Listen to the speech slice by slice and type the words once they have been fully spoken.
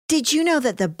Did you know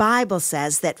that the Bible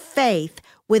says that faith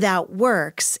without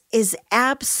works is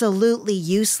absolutely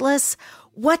useless?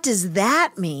 What does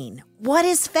that mean? What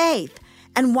is faith?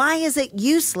 And why is it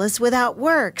useless without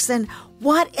works? And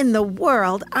what in the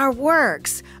world are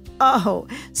works? Oh,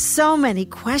 so many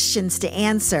questions to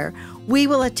answer. We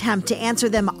will attempt to answer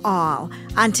them all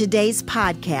on today's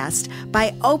podcast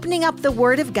by opening up the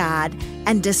Word of God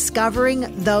and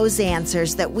discovering those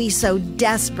answers that we so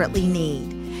desperately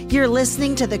need. You're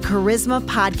listening to the Charisma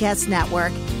Podcast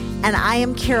Network, and I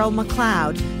am Carol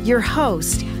McLeod, your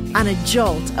host on A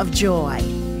Jolt of Joy.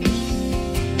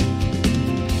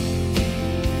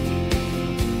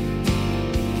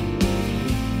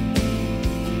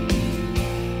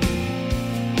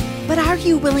 But are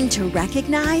you willing to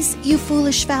recognize, you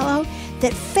foolish fellow,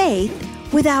 that faith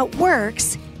without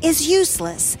works is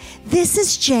useless? This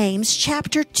is James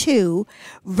chapter 2,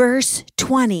 verse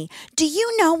 20. Do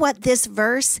you know what this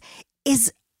verse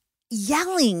is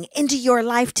yelling into your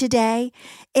life today?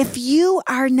 If you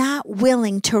are not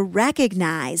willing to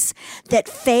recognize that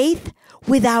faith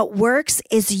without works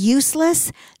is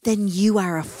useless, then you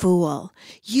are a fool.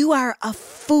 You are a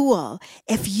fool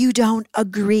if you don't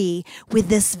agree with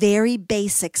this very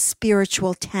basic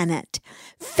spiritual tenet.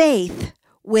 Faith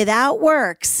without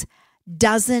works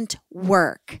doesn't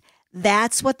work.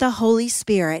 That's what the Holy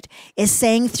Spirit is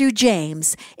saying through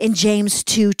James in James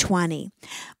 2:20.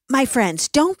 My friends,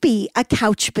 don't be a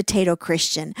couch potato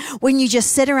Christian when you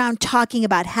just sit around talking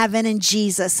about heaven and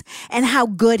Jesus and how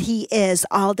good he is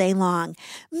all day long.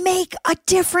 Make a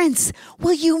difference.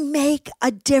 Will you make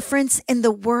a difference in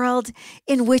the world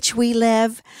in which we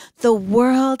live? The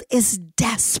world is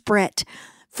desperate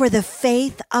for the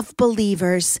faith of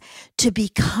believers to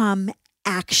become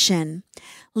action.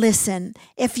 Listen,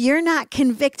 if you're not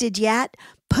convicted yet,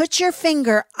 put your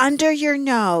finger under your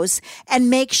nose and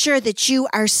make sure that you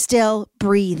are still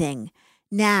breathing.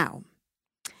 Now,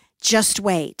 just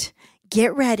wait.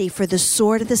 Get ready for the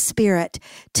sword of the Spirit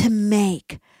to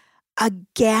make a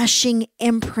gashing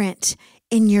imprint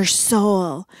in your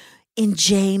soul. In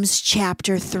James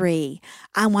chapter 3,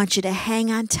 I want you to hang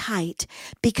on tight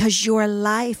because your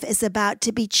life is about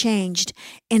to be changed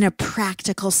in a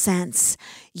practical sense.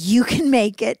 You can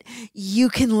make it. You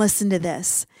can listen to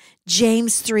this.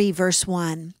 James 3, verse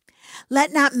 1.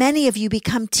 Let not many of you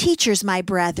become teachers, my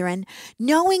brethren,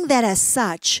 knowing that as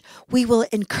such we will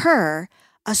incur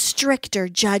a stricter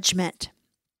judgment.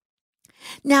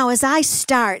 Now, as I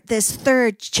start this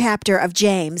third chapter of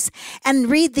James and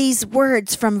read these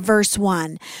words from verse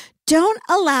 1, don't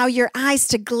allow your eyes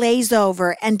to glaze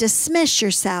over and dismiss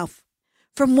yourself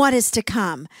from what is to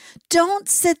come. Don't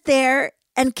sit there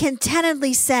and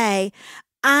contentedly say,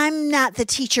 I'm not the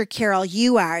teacher, Carol,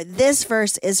 you are. This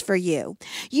verse is for you.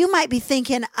 You might be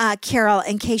thinking, Carol,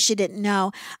 in case you didn't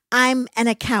know, I'm an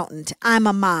accountant, I'm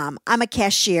a mom, I'm a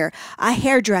cashier, a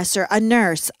hairdresser, a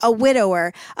nurse, a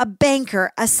widower, a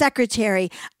banker, a secretary,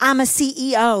 I'm a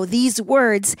CEO. These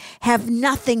words have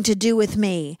nothing to do with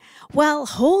me. Well,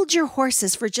 hold your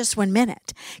horses for just 1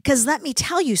 minute, because let me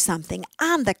tell you something.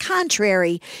 On the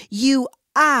contrary, you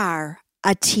are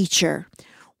a teacher.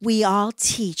 We all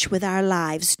teach with our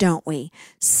lives, don't we?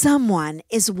 Someone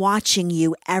is watching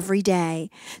you every day.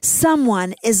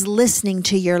 Someone is listening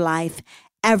to your life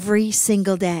every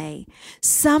single day.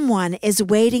 Someone is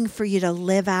waiting for you to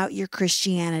live out your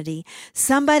Christianity.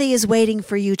 Somebody is waiting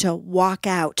for you to walk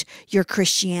out your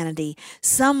Christianity.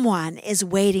 Someone is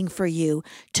waiting for you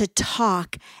to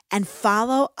talk and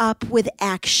follow up with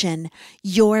action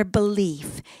your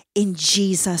belief in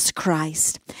Jesus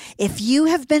Christ. If you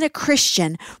have been a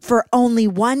Christian for only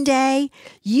 1 day,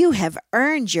 you have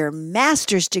earned your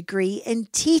master's degree in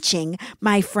teaching,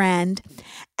 my friend.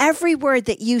 Every word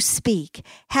that you speak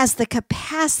has the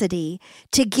capacity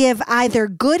to give either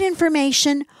good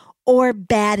information or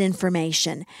bad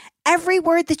information. Every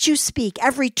word that you speak,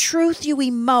 every truth you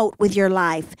emote with your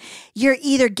life, you're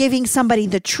either giving somebody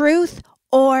the truth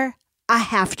or a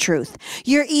half-truth.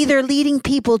 You're either leading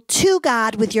people to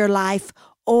God with your life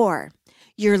or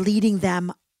you're leading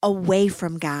them away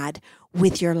from God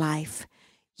with your life.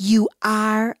 You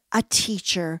are a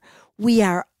teacher. We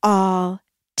are all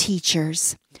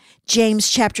teachers. James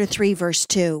chapter 3, verse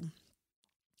 2.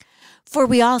 For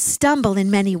we all stumble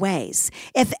in many ways.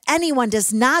 If anyone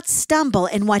does not stumble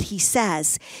in what he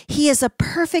says, he is a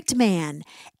perfect man,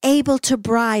 able to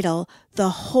bridle the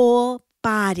whole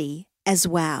body as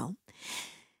well.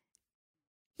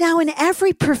 Now, in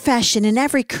every profession, in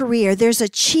every career, there's a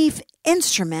chief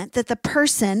instrument that the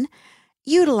person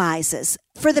utilizes.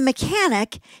 For the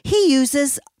mechanic, he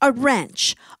uses a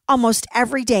wrench almost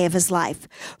every day of his life.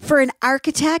 For an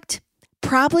architect,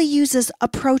 probably uses a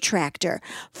protractor.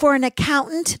 For an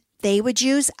accountant, they would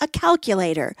use a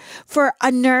calculator. For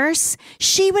a nurse,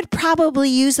 she would probably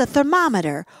use a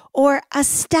thermometer or a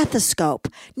stethoscope.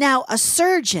 Now, a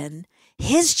surgeon,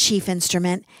 his chief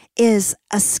instrument is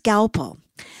a scalpel.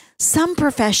 Some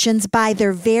professions, by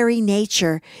their very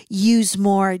nature, use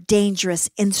more dangerous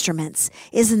instruments.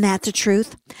 Isn't that the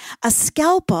truth? A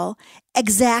scalpel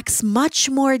exacts much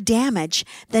more damage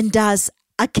than does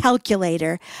a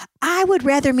calculator. I would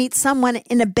rather meet someone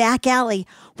in a back alley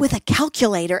with a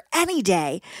calculator any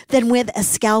day than with a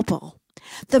scalpel.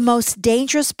 The most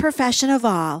dangerous profession of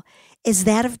all is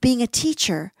that of being a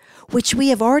teacher, which we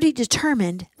have already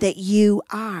determined that you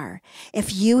are.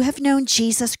 If you have known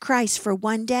Jesus Christ for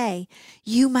one day,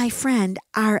 you, my friend,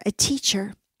 are a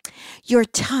teacher. Your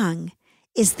tongue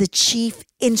is the chief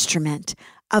instrument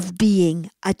of being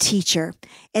a teacher.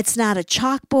 It's not a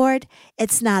chalkboard,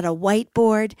 it's not a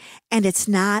whiteboard, and it's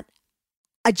not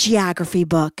a geography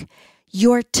book.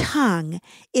 Your tongue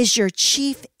is your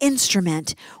chief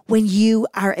instrument when you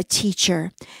are a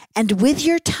teacher. And with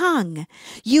your tongue,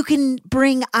 you can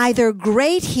bring either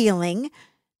great healing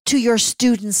to your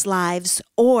students' lives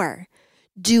or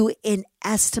do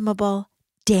inestimable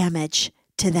damage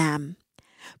to them.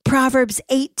 Proverbs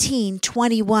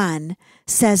 18:21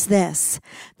 says this,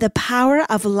 "The power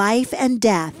of life and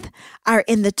death are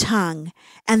in the tongue,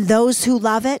 and those who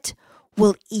love it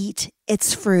will eat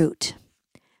its fruit."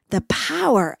 The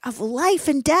power of life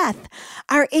and death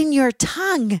are in your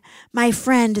tongue, my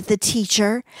friend, the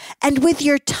teacher. And with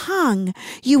your tongue,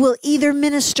 you will either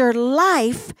minister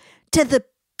life to the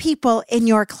people in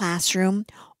your classroom,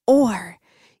 or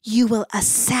you will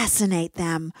assassinate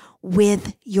them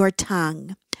with your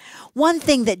tongue. One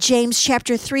thing that James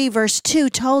chapter 3 verse 2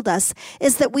 told us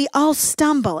is that we all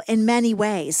stumble in many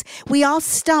ways. We all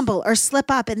stumble or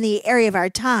slip up in the area of our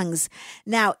tongues.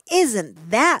 Now,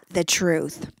 isn't that the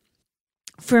truth?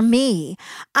 For me,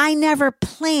 I never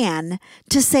plan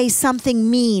to say something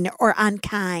mean or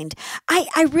unkind.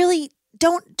 I really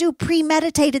don't do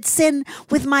premeditated sin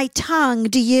with my tongue,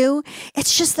 do you?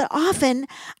 It's just that often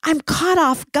I'm caught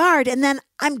off guard and then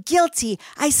I'm guilty.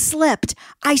 I slipped.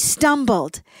 I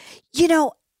stumbled. You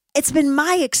know, it's been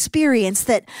my experience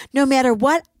that no matter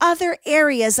what other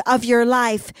areas of your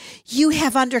life you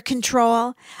have under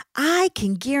control, I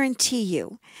can guarantee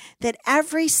you that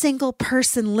every single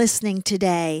person listening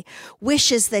today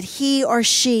wishes that he or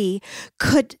she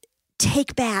could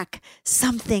take back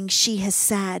something she has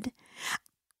said.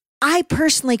 I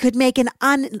personally could make an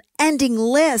unending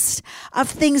list of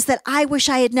things that I wish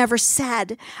I had never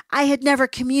said, I had never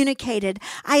communicated,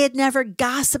 I had never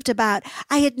gossiped about,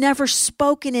 I had never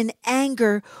spoken in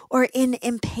anger or in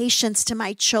impatience to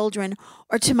my children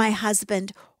or to my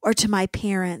husband or to my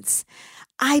parents.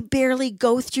 I barely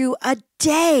go through a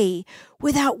day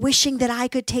without wishing that I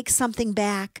could take something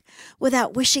back,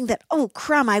 without wishing that, oh,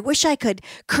 crumb, I wish I could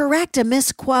correct a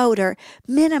misquote or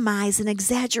minimize an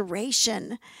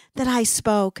exaggeration that I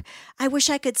spoke. I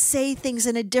wish I could say things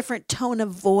in a different tone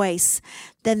of voice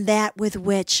than that with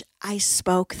which I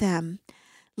spoke them.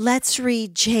 Let's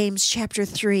read James chapter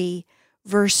 3,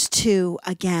 verse 2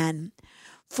 again.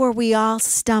 For we all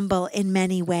stumble in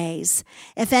many ways.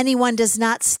 If anyone does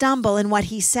not stumble in what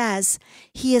he says,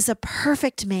 he is a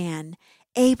perfect man,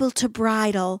 able to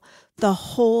bridle the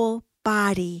whole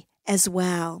body as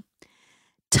well.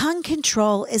 Tongue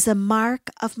control is a mark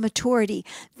of maturity.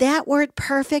 That word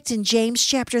perfect in James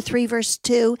chapter 3, verse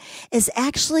 2 is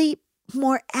actually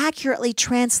more accurately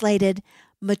translated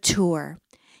mature.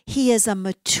 He is a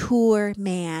mature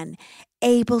man,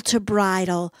 able to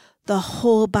bridle the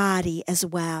whole body as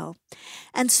well.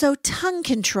 And so tongue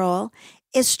control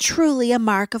is truly a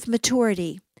mark of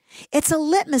maturity. It's a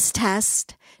litmus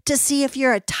test to see if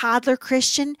you're a toddler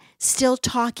Christian still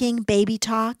talking baby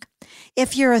talk,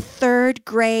 if you're a third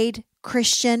grade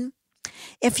Christian,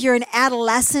 if you're an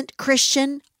adolescent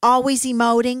Christian, always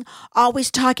emoting, always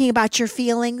talking about your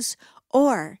feelings,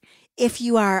 or if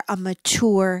you are a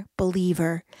mature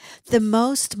believer. The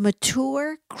most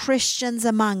mature Christians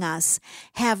among us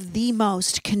have the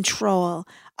most control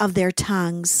of their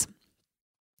tongues.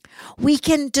 We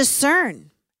can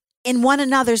discern in one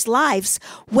another's lives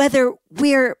whether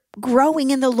we're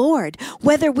growing in the Lord,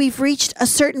 whether we've reached a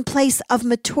certain place of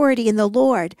maturity in the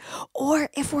Lord, or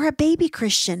if we're a baby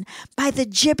Christian, by the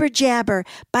jibber jabber,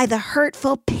 by the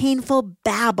hurtful, painful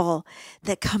babble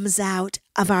that comes out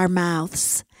of our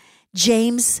mouths.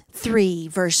 James 3,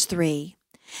 verse 3.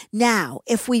 Now,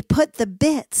 if we put the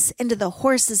bits into the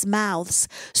horses' mouths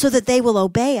so that they will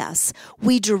obey us,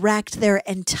 we direct their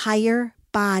entire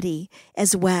body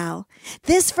as well.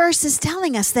 This verse is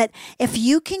telling us that if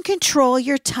you can control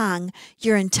your tongue,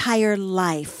 your entire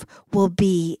life will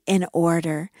be in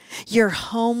order. Your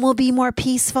home will be more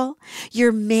peaceful.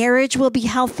 Your marriage will be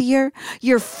healthier.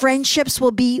 Your friendships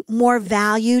will be more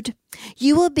valued.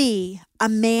 You will be a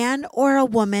man or a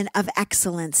woman of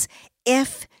excellence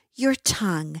if your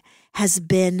tongue has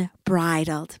been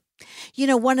bridled. You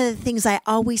know, one of the things I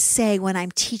always say when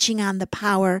I'm teaching on the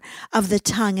power of the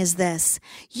tongue is this: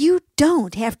 you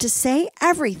don't have to say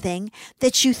everything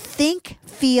that you think,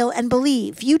 feel, and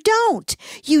believe. You don't.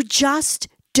 You just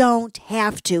don't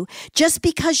have to. Just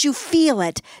because you feel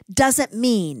it doesn't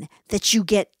mean that you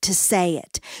get to say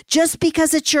it. Just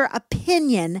because it's your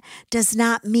opinion does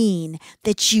not mean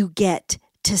that you get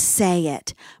to say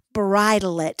it.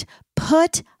 Bridle it.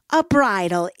 Put a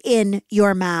bridle in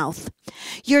your mouth.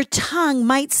 Your tongue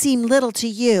might seem little to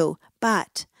you,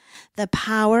 but the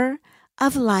power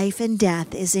of life and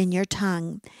death is in your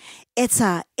tongue. It's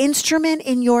an instrument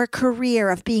in your career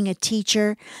of being a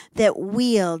teacher that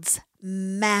wields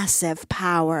massive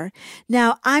power.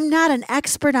 Now, I'm not an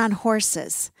expert on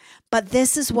horses, but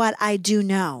this is what I do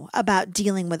know about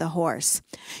dealing with a horse.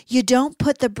 You don't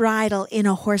put the bridle in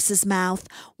a horse's mouth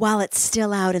while it's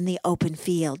still out in the open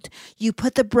field. You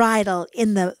put the bridle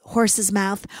in the horse's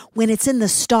mouth when it's in the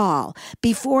stall,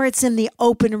 before it's in the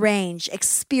open range,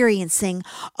 experiencing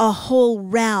a whole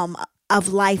realm of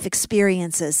life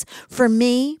experiences. For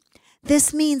me,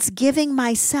 this means giving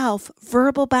myself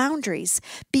verbal boundaries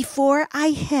before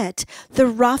I hit the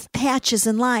rough patches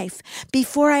in life,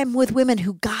 before I'm with women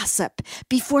who gossip,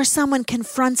 before someone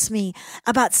confronts me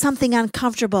about something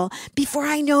uncomfortable, before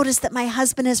I notice that my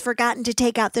husband has forgotten to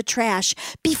take out the trash,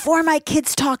 before my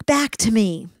kids talk back to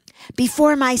me.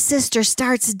 Before my sister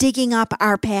starts digging up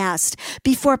our past,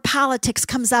 before politics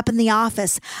comes up in the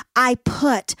office, I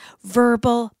put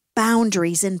verbal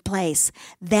boundaries in place.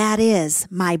 That is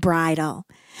my bridle.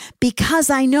 Because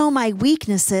I know my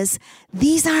weaknesses,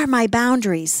 these are my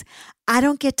boundaries. I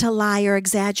don't get to lie or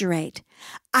exaggerate.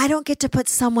 I don't get to put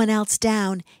someone else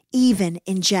down, even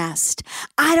in jest.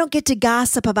 I don't get to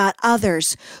gossip about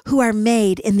others who are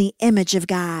made in the image of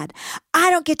God.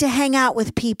 I don't get to hang out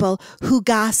with people who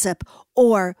gossip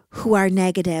or who are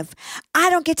negative. I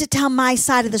don't get to tell my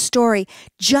side of the story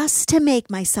just to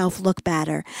make myself look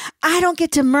better. I don't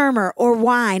get to murmur or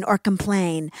whine or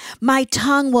complain. My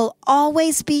tongue will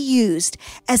always be used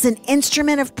as an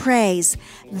instrument of praise.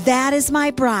 That is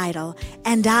my bridle,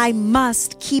 and I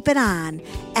must keep it on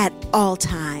at all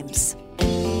times.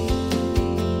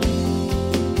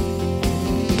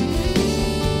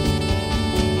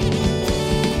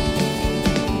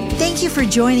 Thank you for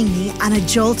joining me on A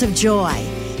Jolt of Joy.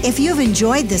 If you've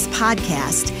enjoyed this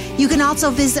podcast, you can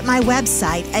also visit my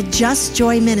website at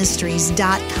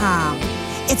justjoyministries.com.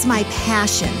 It's my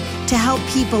passion to help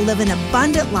people live an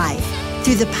abundant life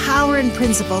through the power and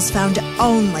principles found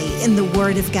only in the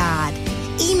Word of God.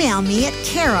 Email me at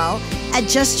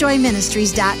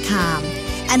carol@justjoyministries.com.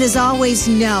 And as always,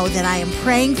 know that I am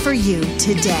praying for you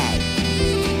today.